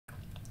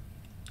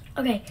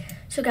Okay,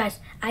 so guys,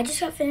 I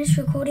just got finished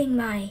recording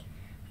my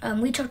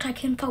Lighthouse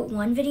Tycoon Part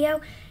 1 video,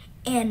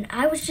 and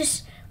I was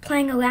just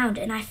playing around,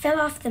 and I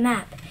fell off the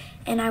map,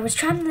 and I was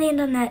trying to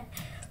land on that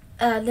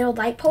little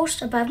light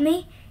post above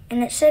me,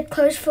 and it said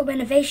closed for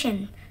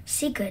renovation,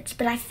 secrets,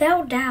 but I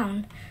fell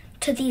down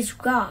to these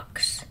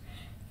rocks,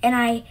 and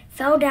I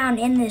fell down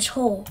in this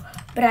hole,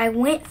 but I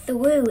went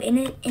through,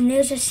 and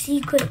there's a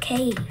secret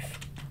cave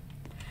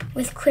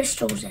with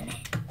crystals in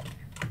it,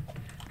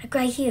 like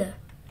right here.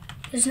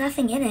 There's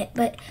nothing in it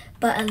but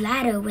a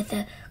ladder with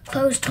a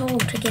closed hole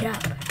to get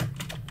up.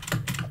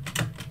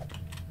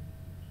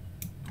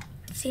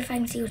 Let's see if I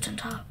can see what's on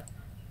top.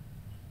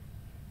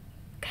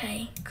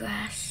 Okay,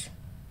 grass.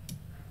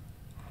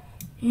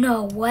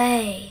 No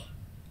way.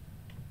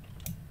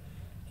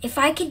 If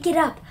I could get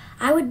up,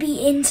 I would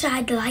be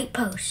inside the light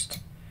post.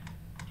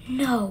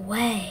 No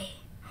way.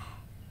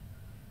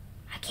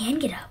 I can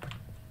get up.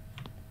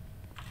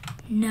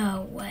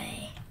 No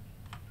way.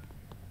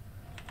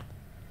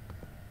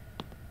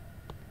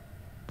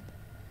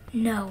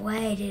 No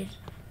way, dude.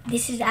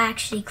 This is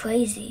actually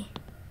crazy.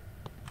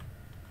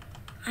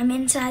 I'm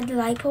inside the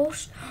light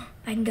post.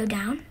 I can go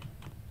down.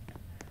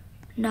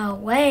 No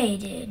way,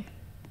 dude.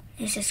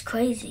 This is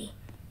crazy.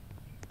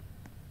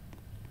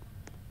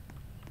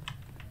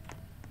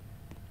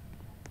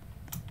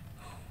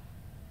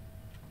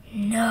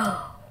 No.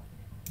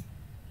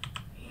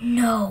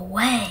 No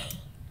way.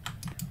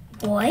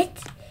 What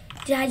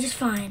did I just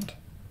find?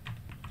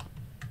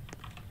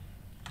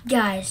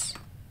 Guys.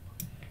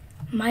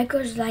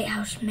 Micro's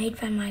Lighthouse, made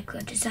by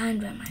Micro,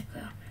 designed by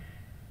Micro.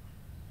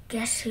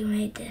 Guess who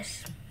made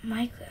this?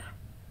 Micro.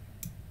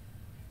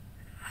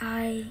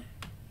 I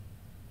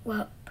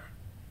was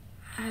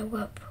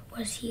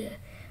here.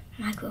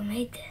 Micro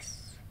made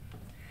this.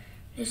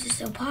 There's this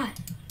little pot.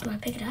 Do I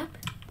pick it up?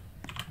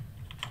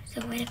 Is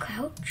there a way to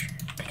crouch?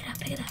 Pick it up,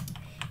 pick it up.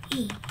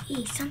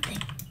 E,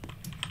 something.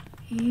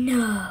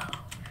 No.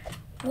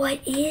 What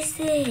is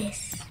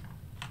this?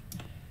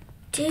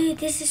 Dude,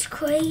 this is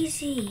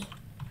crazy.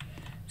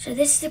 So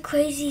this is a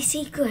crazy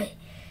secret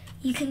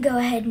you can go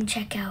ahead and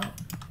check out.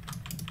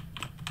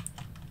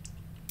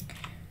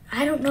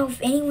 I don't know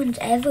if anyone's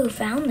ever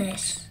found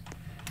this.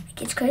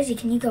 Like, it's crazy.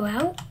 Can you go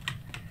out?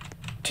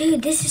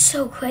 Dude, this is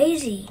so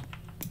crazy.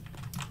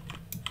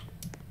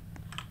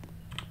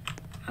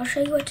 I'll show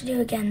you what to do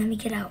again. Let me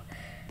get out.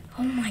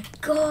 Oh my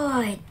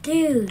god,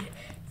 dude.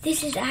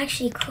 This is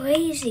actually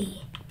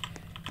crazy.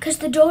 Because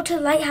the door to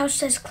the lighthouse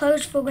says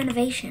closed for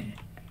renovation.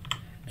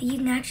 But you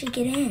can actually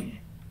get in.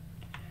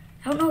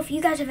 I don't know if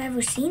you guys have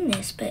ever seen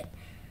this, but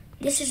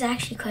this is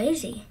actually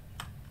crazy.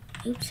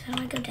 Oops, how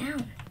do I go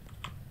down?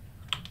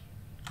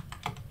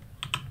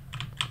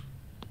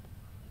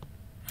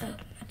 Oh,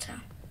 that's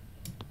how.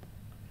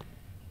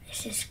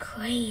 This is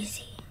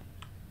crazy.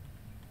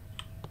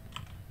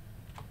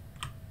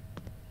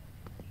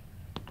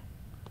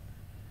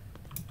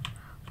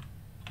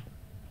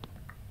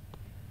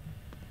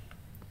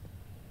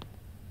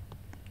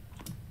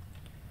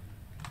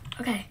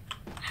 Okay,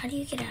 how do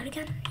you get out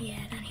again?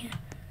 Yeah, down here.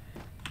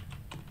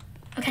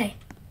 Okay,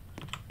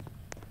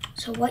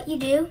 so what you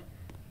do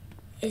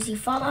is you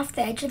fall off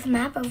the edge of the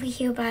map over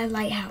here by a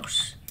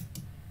lighthouse.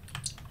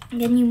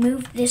 And then you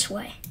move this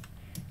way,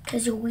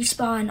 because you'll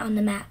respawn on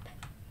the map.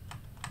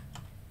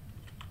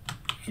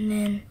 And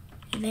then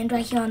you land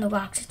right here on the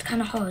rocks. It's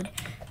kind of hard.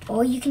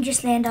 Or you can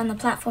just land on the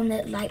platform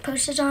that the light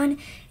post is on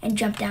and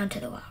jump down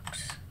to the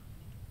rocks.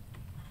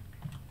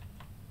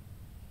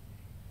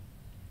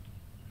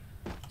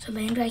 So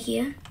land right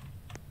here.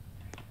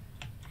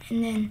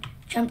 And then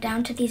jump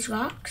down to these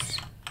rocks,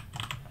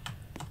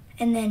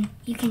 and then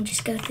you can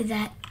just go through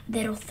that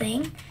little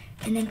thing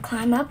and then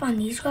climb up on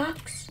these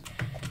rocks.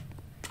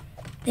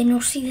 Then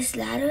you'll see this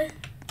ladder.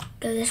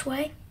 Go this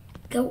way.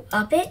 Go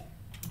up it.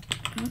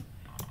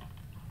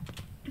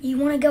 You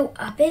want to go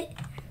up it,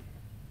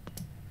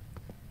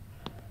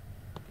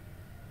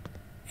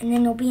 and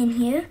then you'll be in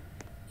here.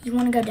 You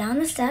want to go down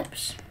the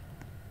steps.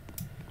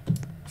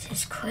 This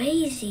is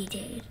crazy,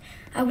 dude.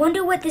 I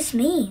wonder what this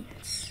means.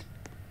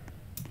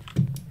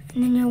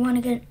 And then you'll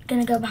want to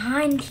gonna go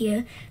behind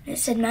here. And it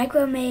said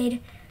Micro's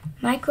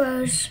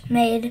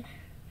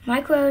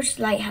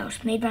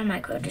Lighthouse, made by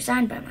Micro,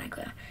 designed by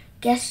Micro.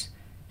 Guess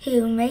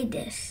who made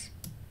this?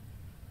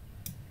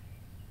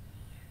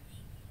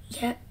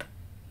 Yep,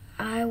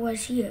 I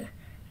was here.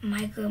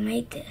 Micro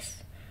made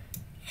this.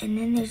 And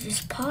then there's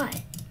this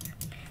pot.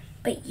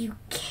 But you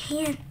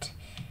can't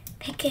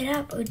pick it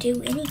up or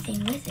do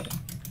anything with it.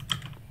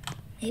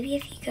 Maybe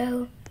if you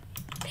go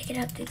pick it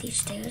up through these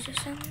stairs or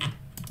something.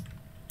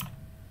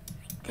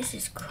 This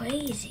is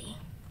crazy.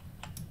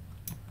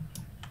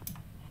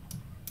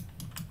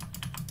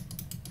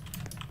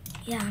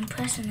 Yeah, I'm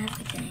pressing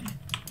everything.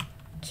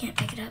 Can't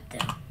pick it up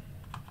though.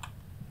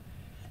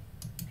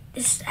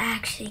 This is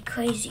actually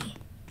crazy.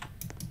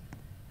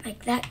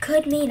 Like, that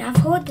could mean, I've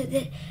heard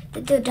that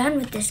they're done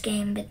with this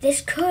game, but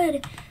this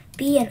could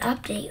be an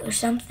update or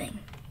something.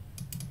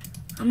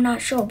 I'm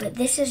not sure, but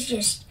this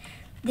is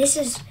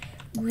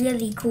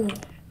really cool.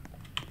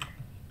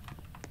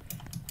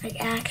 Like,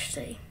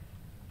 actually.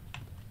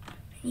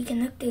 You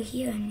can look through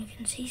here and you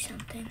can see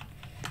something.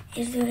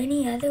 Is there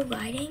any other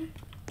writing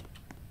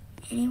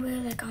anywhere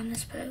like on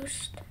this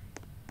post?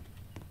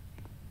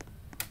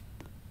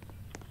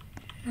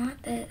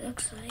 Not that it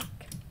looks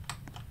like.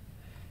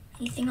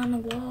 Anything on the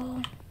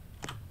wall?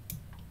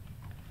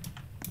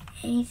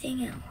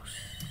 Anything else?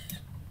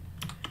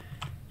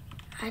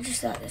 I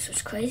just thought this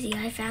was crazy.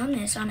 I found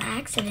this on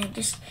accident,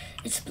 just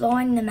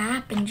exploring the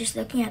map and just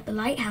looking at the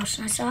lighthouse,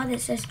 and I saw that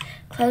it says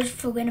closed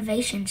for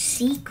renovation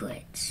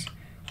secrets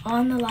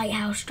on the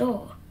lighthouse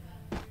door.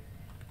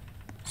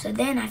 So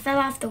then I fell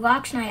off the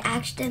rocks and I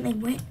accidentally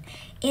went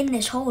in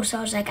this hole, so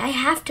I was like, I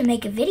have to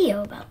make a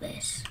video about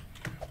this.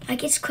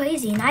 Like, it's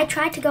crazy. And I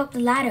tried to go up the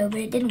ladder, but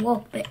it didn't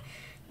work. But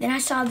then I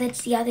saw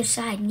that's the other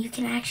side and you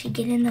can actually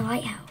get in the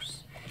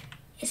lighthouse.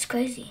 It's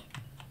crazy.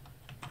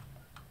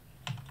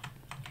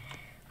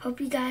 Hope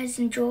you guys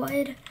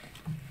enjoyed.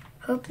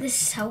 Hope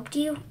this helped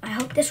you. I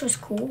hope this was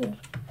cool,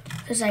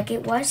 because like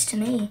it was to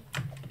me.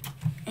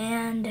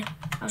 And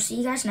I'll see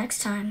you guys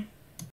next time.